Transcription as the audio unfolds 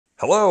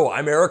Hello,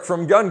 I'm Eric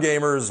from Gun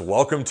Gamers.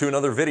 Welcome to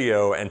another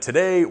video, and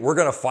today we're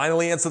gonna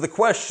finally answer the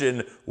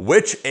question,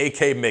 which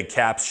AK mid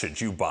caps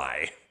should you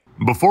buy?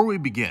 Before we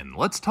begin,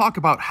 let's talk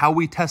about how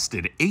we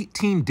tested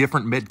 18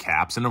 different mid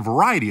caps and a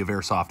variety of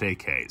Airsoft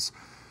AKs.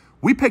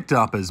 We picked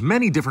up as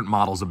many different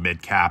models of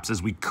mid caps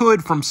as we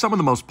could from some of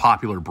the most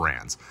popular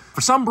brands.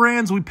 For some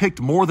brands, we picked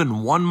more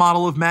than one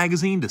model of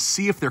magazine to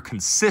see if they're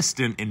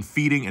consistent in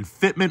feeding and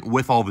fitment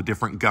with all the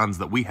different guns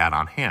that we had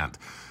on hand.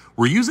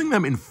 We're using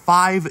them in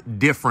 5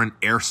 different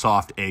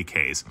Airsoft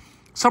AKs.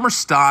 Some are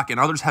stock and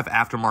others have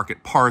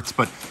aftermarket parts,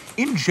 but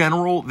in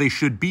general, they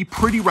should be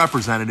pretty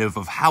representative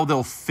of how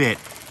they'll fit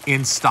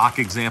in stock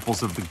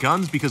examples of the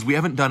guns because we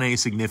haven't done any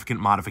significant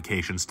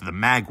modifications to the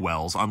mag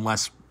wells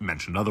unless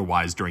mentioned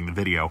otherwise during the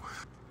video.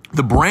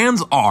 The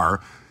brands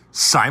are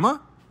CYMA,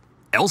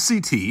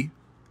 LCT,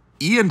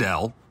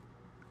 E&L,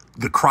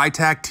 the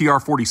Krytac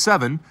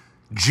TR47,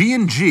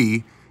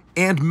 G&G,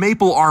 and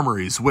Maple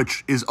Armories,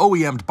 which is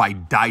OEM'd by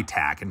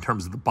Dytac in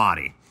terms of the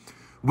body.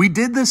 We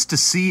did this to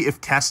see if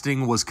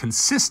testing was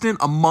consistent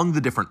among the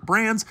different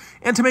brands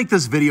and to make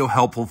this video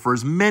helpful for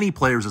as many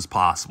players as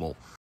possible.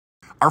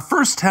 Our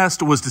first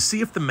test was to see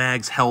if the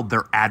mags held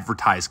their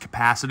advertised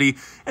capacity,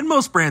 and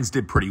most brands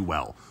did pretty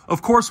well.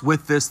 Of course,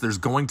 with this, there's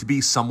going to be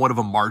somewhat of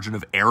a margin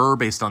of error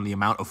based on the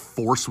amount of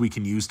force we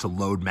can use to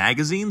load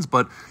magazines,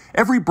 but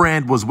every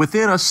brand was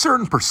within a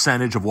certain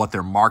percentage of what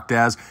they're marked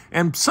as,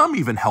 and some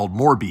even held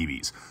more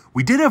BBs.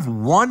 We did have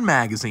one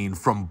magazine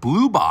from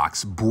Blue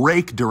Box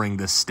break during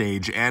this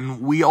stage,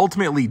 and we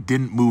ultimately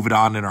didn't move it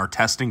on in our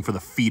testing for the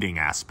feeding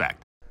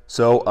aspect.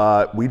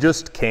 So we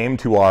just came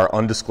to our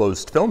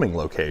undisclosed filming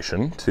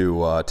location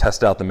to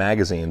test out the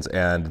magazines,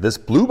 and this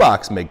Blue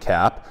Box mid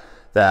cap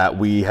that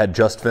we had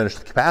just finished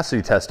the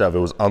capacity test of, it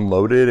was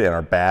unloaded in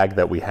our bag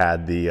that we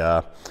had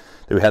the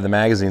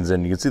magazines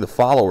in. You can see the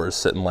followers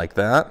sitting like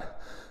that,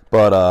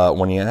 but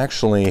when you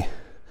actually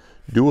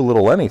do a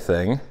little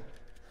anything,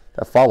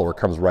 that follower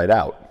comes right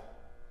out.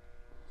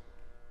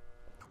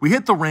 We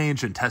hit the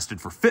range and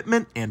tested for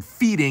fitment and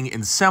feeding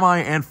in semi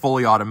and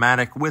fully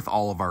automatic with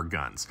all of our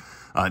guns.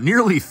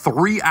 Nearly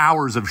 3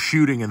 hours of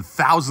shooting and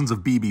thousands of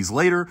BBs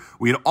later,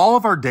 we had all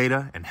of our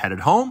data and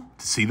headed home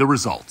to see the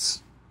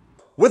results.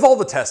 With all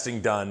the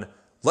testing done,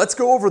 let's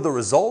go over the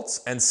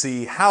results and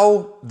see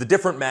how the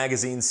different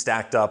magazines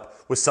stacked up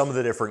with some of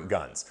the different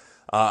guns.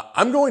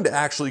 I'm going to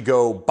actually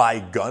go by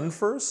gun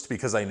first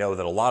because I know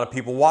that a lot of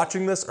people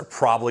watching this are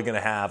probably going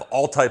to have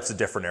all types of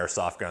different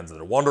Airsoft guns and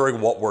they're wondering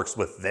what works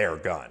with their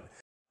gun.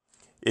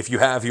 If you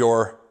have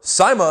your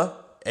CYMA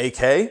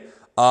AK,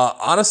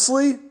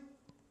 honestly,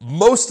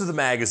 most of the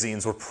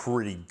magazines were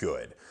pretty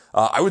good.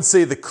 I would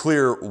say the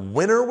clear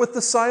winner with the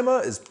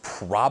CYMA is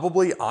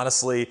probably,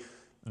 honestly,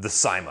 the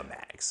CYMA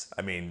mags.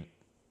 I mean,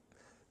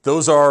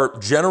 those are,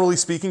 generally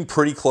speaking,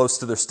 pretty close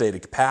to their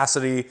stated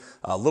capacity,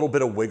 a little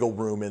bit of wiggle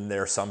room in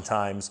there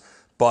sometimes,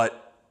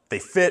 but they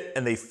fit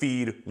and they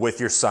feed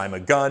with your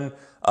CYMA gun.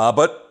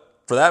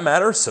 But for that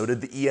matter, so did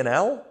the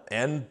E&L,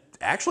 and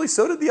actually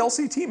so did the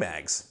LCT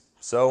mags.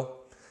 So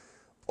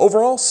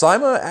overall,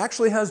 CYMA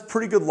actually has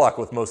pretty good luck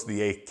with most of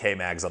the AK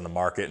mags on the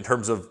market in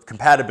terms of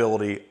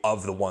compatibility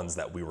of the ones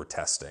that we were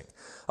testing.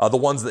 The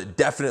ones that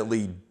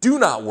definitely do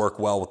not work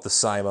well with the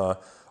CYMA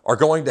are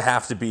going to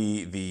have to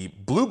be the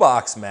Blue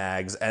Box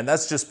mags, and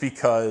that's just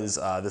because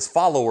this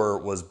follower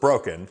was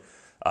broken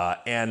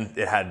and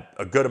it had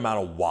a good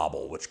amount of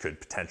wobble, which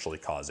could potentially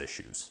cause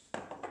issues.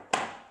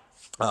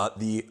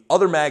 The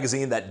other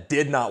magazine that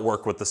did not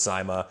work with the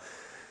CYMA,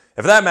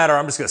 and for that matter,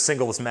 I'm just going to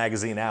single this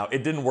magazine out.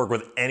 It didn't work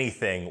with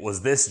anything,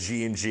 was this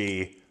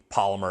G&G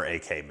polymer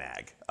AK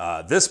mag.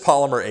 This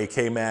polymer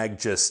AK mag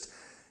just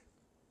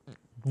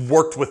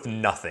worked with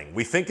nothing.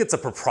 We think it's a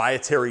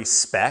proprietary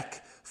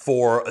spec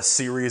for a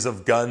series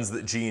of guns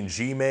that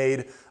G&G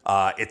made.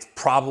 It's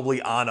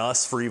probably on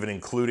us for even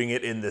including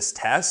it in this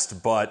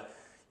test, but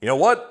you know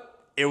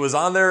what? It was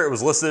on there, it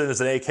was listed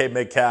as an AK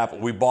mid cap,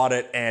 we bought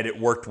it, and it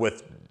worked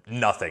with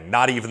nothing,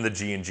 not even the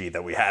G&G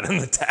that we had in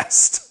the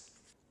test.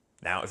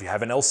 Now, if you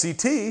have an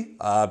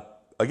LCT,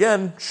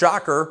 again,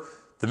 shocker,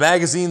 the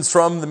magazines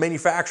from the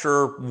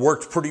manufacturer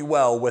worked pretty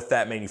well with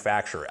that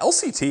manufacturer.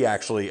 LCT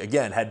actually,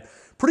 again, had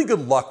pretty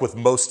good luck with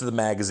most of the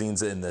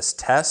magazines in this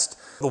test.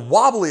 The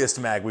wobbliest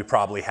mag we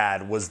probably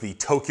had was the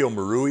Tokyo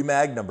Marui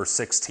mag, number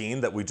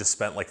 16, that we just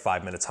spent like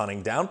 5 minutes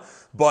hunting down.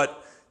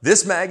 But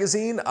this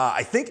magazine,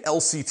 I think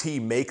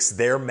LCT makes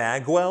their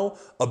magwell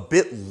a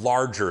bit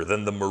larger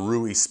than the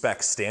Marui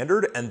spec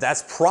standard, and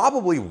that's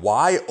probably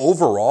why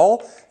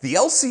overall the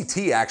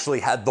LCT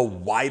actually had the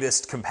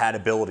widest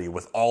compatibility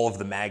with all of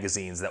the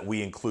magazines that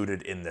we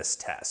included in this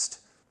test.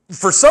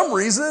 For some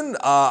reason,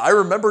 I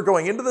remember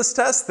going into this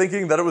test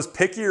thinking that it was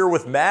pickier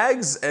with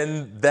mags,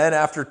 and then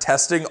after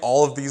testing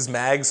all of these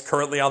mags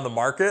currently on the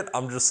market,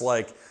 I'm just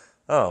like,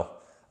 oh,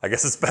 I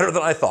guess it's better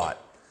than I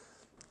thought.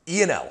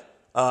 E&L.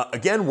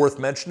 Again, worth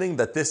mentioning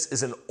that this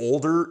is an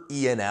older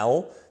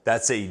E&L.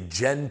 That's a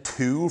Gen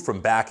 2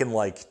 from back in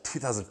like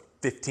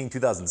 2015,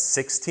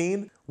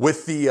 2016.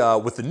 With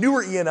the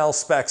newer E&L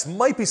specs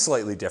might be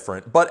slightly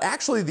different, but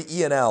actually the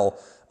E&L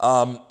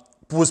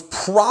was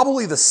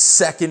probably the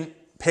second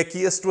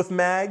pickiest with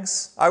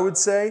mags, I would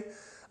say.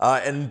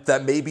 And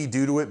that may be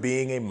due to it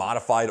being a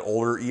modified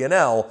older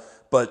E&L,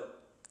 but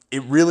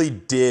it really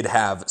did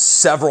have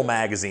several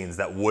magazines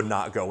that would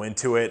not go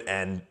into it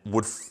and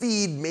would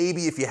feed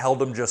maybe if you held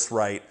them just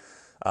right.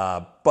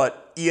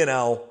 But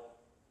E&L,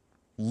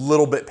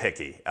 little bit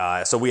picky.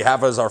 So we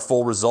have as our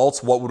full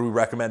results, what would we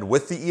recommend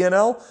with the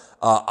E&L?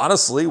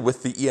 Honestly,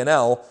 with the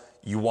E&L,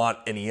 you want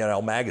an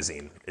E&L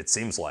magazine, it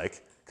seems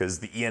like, because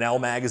the E&L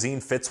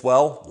magazine fits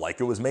well, like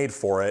it was made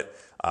for it,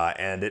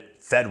 and it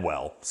fed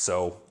well.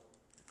 So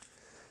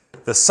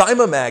the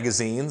CYMA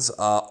magazines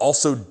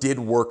also did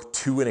work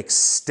to an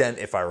extent,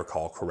 if I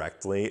recall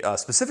correctly,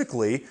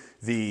 specifically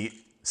the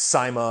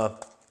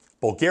CYMA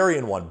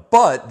Bulgarian one,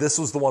 but this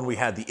was the one we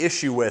had the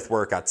issue with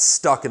where it got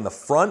stuck in the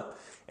front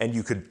and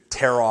you could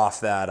tear off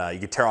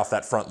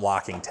that front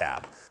locking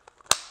tab.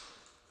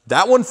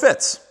 That one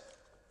fits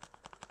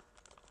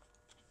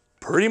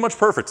pretty much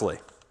perfectly.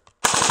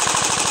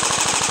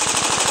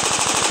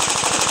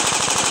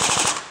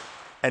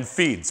 And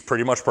feeds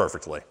pretty much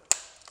perfectly.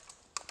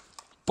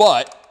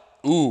 But,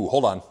 ooh,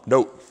 hold on,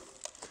 note.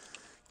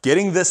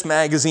 Getting this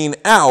magazine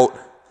out,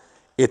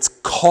 it's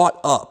caught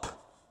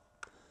up.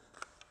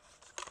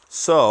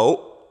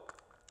 So,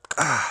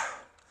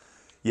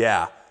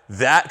 yeah,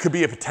 that could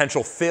be a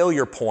potential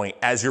failure point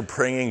as you're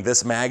bringing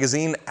this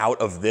magazine out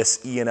of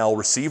this E&L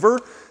receiver.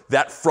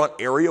 That front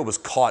area was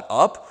caught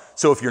up,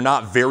 so if you're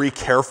not very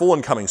careful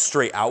and coming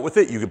straight out with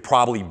it, you could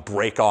probably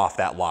break off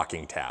that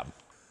locking tab.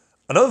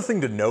 Another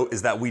thing to note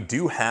is that we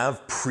do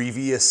have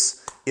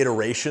previous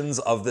iterations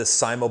of this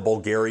CYMA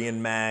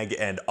Bulgarian mag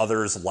and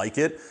others like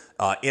it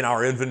in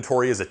our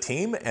inventory as a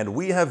team, and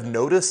we have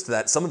noticed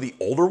that some of the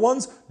older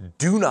ones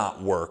do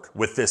not work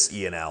with this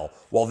E&L,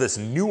 while this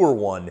newer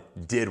one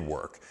did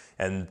work.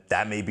 And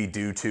that may be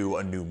due to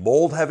a new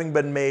mold having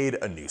been made,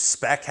 a new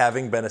spec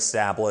having been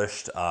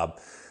established.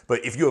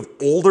 But if you have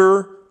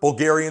older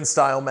Bulgarian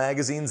style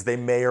magazines, they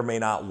may or may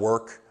not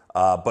work.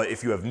 But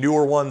if you have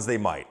newer ones, they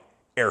might.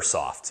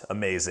 Airsoft,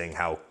 amazing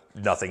how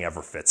nothing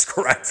ever fits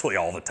correctly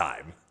all the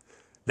time.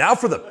 Now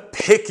for the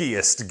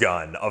pickiest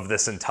gun of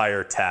this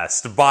entire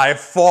test, by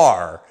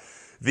far,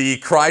 the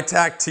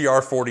Krytac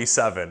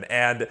TR47.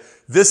 And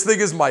this thing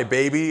is my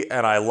baby,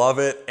 and I love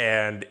it,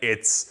 and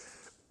it's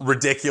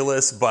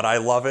ridiculous, but I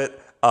love it.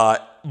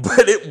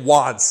 But it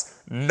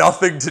wants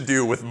nothing to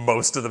do with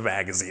most of the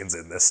magazines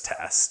in this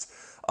test.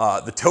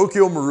 The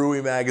Tokyo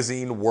Marui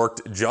magazine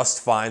worked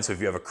just fine, so if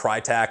you have a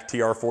Krytac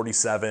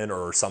TR47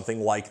 or something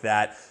like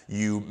that,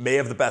 you may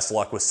have the best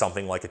luck with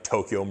something like a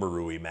Tokyo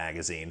Marui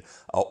magazine.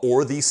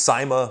 Or the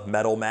CYMA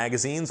metal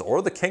magazines,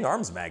 or the King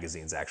Arms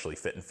magazines actually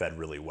fit and fed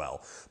really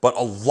well. But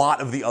a lot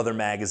of the other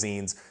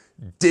magazines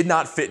did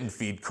not fit and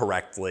feed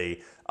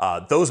correctly.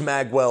 Those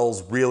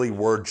magwells really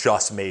were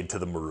just made to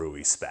the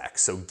Marui spec,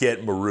 so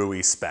get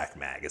Marui spec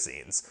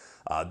magazines.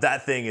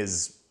 That thing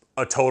is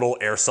a total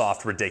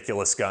airsoft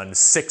ridiculous gun.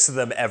 6 of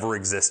them ever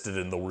existed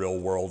in the real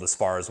world as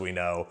far as we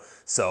know.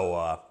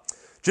 So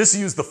just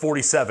use the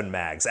 47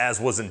 mags as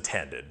was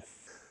intended.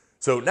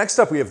 So next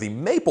up we have the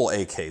Maple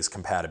AK's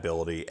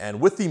compatibility.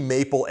 And with the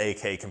Maple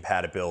AK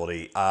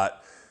compatibility, a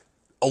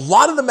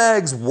lot of the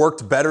mags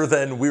worked better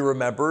than we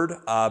remembered,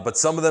 but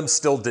some of them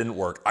still didn't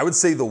work. I would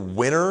say the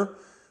winner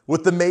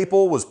with the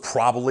Maple was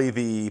probably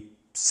the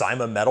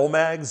CYMA metal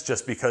mags,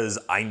 just because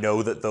I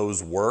know that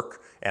those work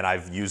and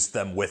I've used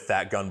them with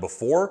that gun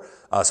before.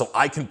 So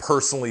I can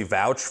personally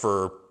vouch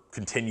for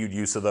continued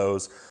use of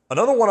those.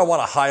 Another one I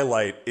want to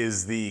highlight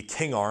is the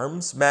King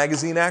Arms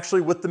magazine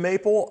actually with the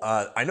Maple.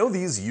 I know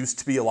these used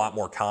to be a lot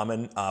more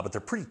common, but they're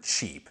pretty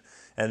cheap.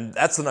 And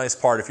that's the nice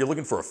part. If you're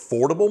looking for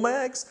affordable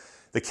mags,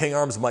 the King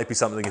Arms might be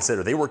something to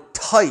consider. They were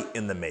tight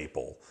in the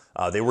Maple.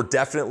 They were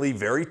definitely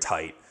very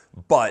tight,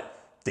 but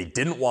they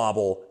didn't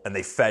wobble and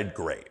they fed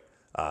great.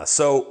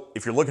 So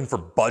if you're looking for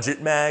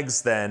budget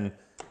mags, then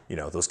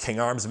those King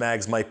Arms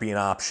mags might be an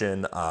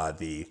option.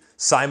 The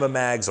CYMA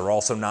mags are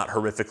also not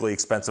horrifically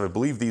expensive. I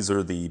believe these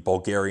are the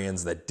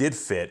Bulgarians that did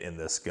fit in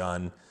this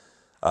gun.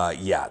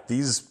 Yeah,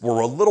 these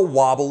were a little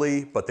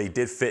wobbly, but they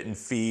did fit and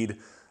feed.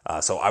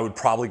 So I would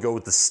probably go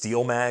with the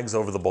steel mags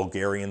over the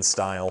Bulgarian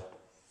style.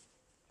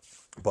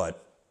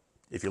 But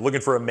if you're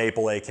looking for a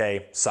Maple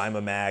AK,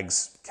 CYMA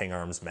mags, King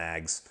Arms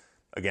mags,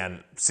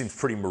 again, seems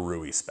pretty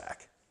Marui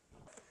spec.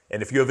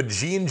 And if you have a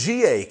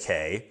G&G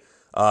AK,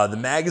 the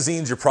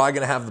magazines you're probably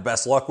going to have the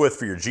best luck with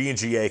for your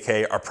G&G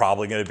AK are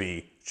probably going to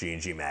be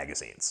G&G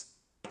magazines.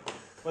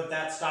 But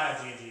that style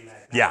G&G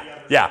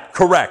magazine. Yeah,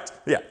 correct.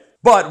 Yeah.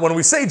 But when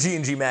we say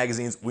G&G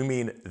magazines, we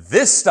mean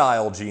this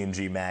style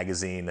G&G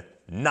magazine,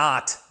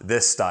 not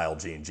this style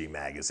G&G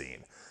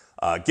magazine.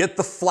 Get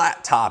the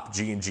flat top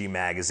G&G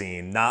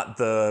magazine, not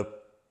the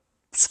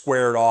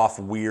squared off,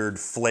 weird,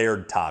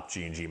 flared top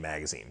G&G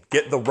magazine.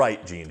 Get the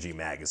right G&G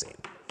magazine.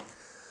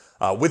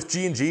 With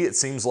G&G, it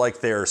seems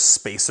like their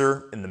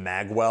spacer in the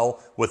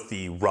magwell with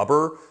the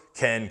rubber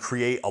can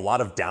create a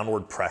lot of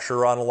downward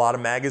pressure on a lot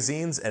of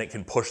magazines, and it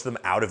can push them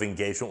out of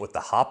engagement with the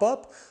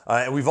hop-up.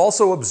 And we've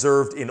also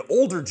observed in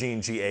older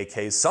G&G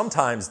AKs,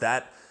 sometimes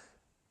that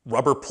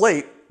rubber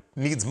plate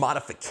needs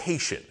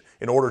modification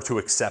in order to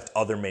accept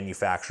other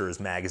manufacturers'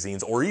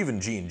 magazines or even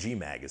G&G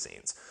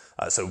magazines.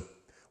 So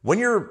when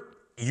you're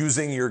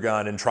using your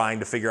gun and trying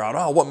to figure out,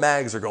 oh, what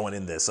mags are going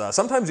in this,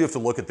 sometimes you have to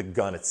look at the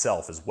gun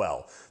itself as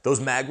well. Those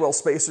magwell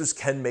spacers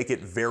can make it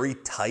very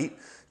tight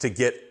to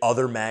get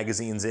other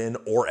magazines in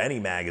or any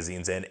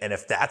magazines in, and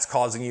if that's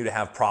causing you to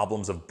have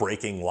problems of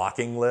breaking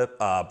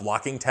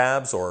locking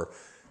tabs or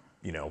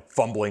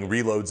fumbling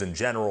reloads in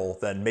general,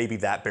 then maybe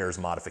that bears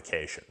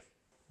modification.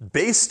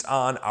 Based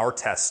on our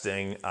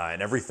testing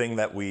and everything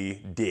that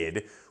we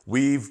did,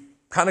 we've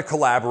kind of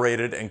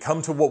collaborated and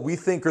come to what we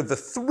think are the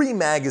 3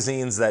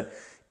 magazines that,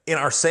 in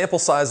our sample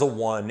size of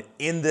 1,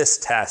 in this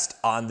test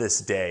on this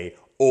day,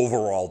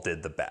 overall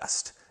did the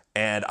best.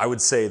 And I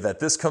would say that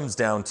this comes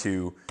down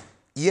to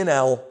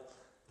E&L,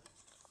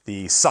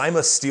 the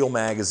CYMA steel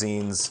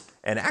magazines,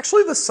 and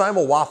actually the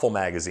CYMA waffle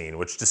magazine,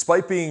 which,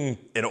 despite being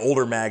an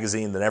older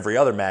magazine than every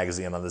other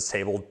magazine on this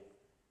table,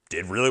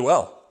 did really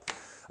well.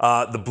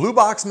 The blue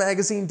box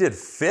magazine did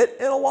fit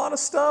in a lot of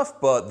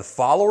stuff, but the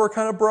follower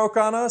kind of broke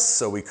on us,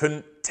 so we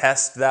couldn't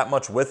test that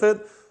much with it.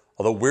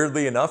 Although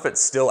weirdly enough, it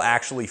still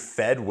actually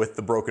fed with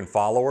the broken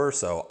follower,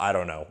 so I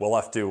don't know. We'll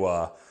have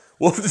to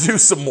do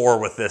some more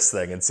with this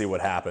thing and see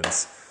what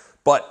happens.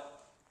 But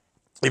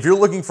if you're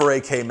looking for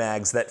AK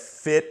mags that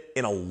fit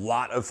in a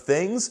lot of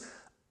things,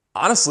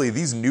 honestly,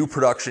 these new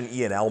production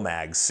E&L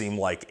mags seem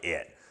like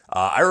it.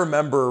 I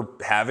remember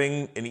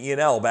having an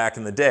E&L back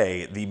in the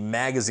day. The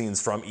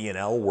magazines from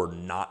E&L were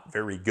not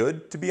very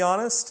good, to be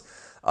honest,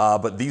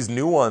 but these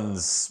new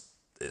ones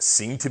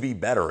seem to be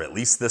better, at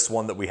least this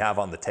one that we have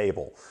on the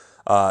table.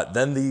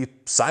 Then the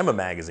CYMA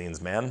magazines,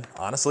 man,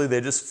 honestly,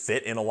 they just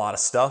fit in a lot of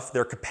stuff.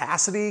 Their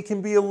capacity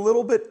can be a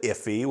little bit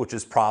iffy, which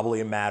is probably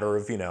a matter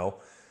of,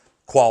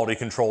 quality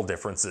control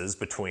differences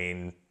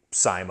between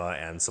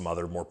CYMA and some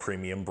other more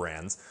premium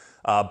brands.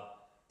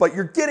 But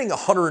you're getting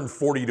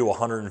 140 to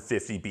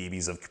 150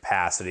 BBs of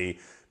capacity.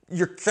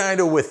 You're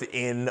kind of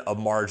within a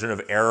margin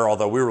of error,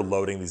 although we were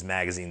loading these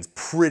magazines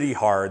pretty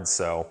hard,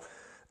 so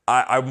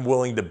I'm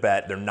willing to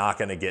bet they're not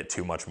going to get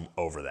too much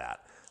over that.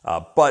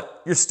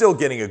 But you're still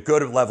getting a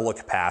good level of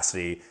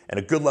capacity and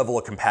a good level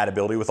of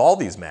compatibility with all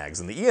these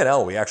mags. In the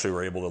E&L, we actually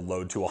were able to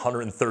load to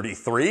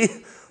 133,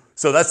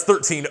 so that's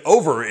 13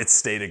 over its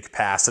stated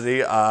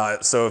capacity.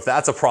 So if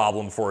that's a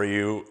problem for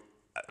you,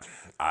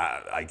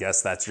 I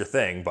guess that's your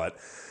thing, but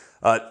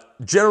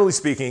generally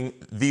speaking,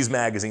 these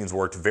magazines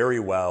worked very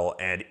well,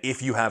 and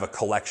if you have a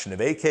collection of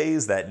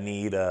AKs that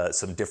need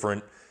some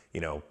different,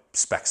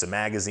 specs of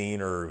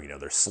magazine or,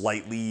 they're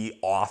slightly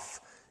off,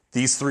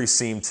 these 3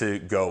 seem to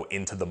go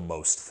into the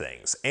most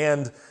things.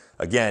 And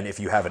again, if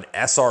you have an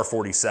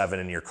SR47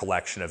 in your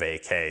collection of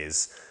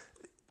AKs,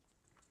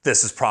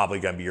 this is probably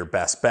going to be your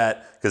best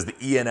bet because the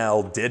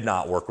E&L did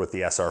not work with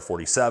the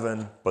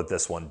SR47, but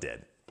this one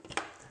did.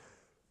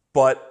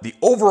 But the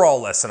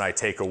overall lesson I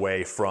take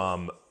away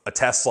from a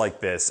test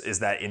like this is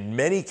that in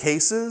many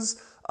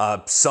cases,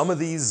 some of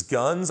these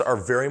guns are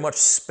very much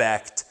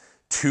spec'd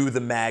to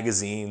the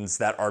magazines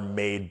that are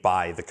made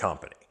by the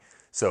company.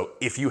 So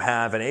if you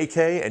have an AK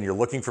and you're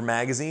looking for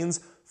magazines,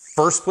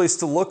 first place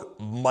to look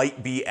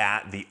might be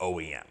at the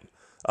OEM.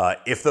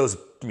 If those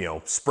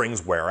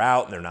springs wear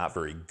out and they're not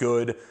very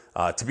good,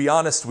 to be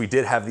honest, we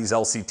did have these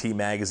LCT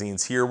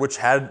magazines here, which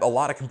had a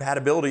lot of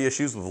compatibility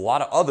issues with a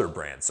lot of other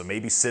brands. So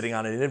maybe sitting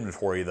on an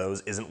inventory of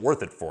those isn't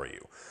worth it for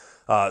you.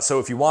 So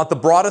if you want the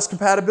broadest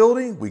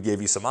compatibility, we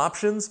gave you some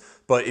options.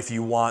 But if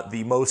you want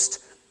the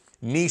most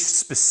niche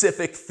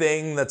specific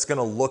thing that's going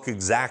to look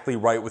exactly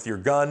right with your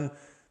gun,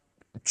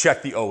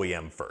 check the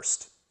OEM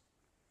first.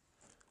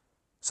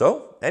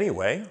 So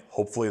anyway,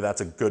 hopefully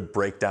that's a good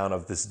breakdown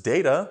of this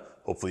data.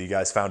 Hopefully you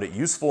guys found it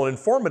useful and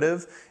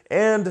informative,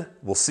 and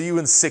we'll see you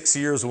in 6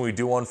 years when we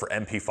do one for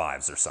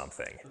MP5s or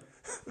something.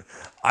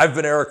 I've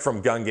been Eric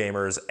from Gun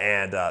Gamers,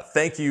 and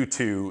thank you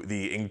to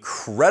the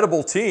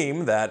incredible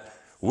team that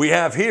we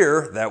have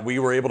here that we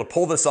were able to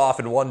pull this off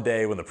in one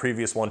day when the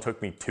previous one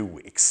took me 2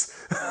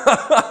 weeks.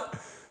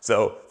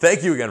 So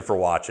thank you again for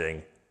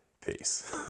watching. Peace.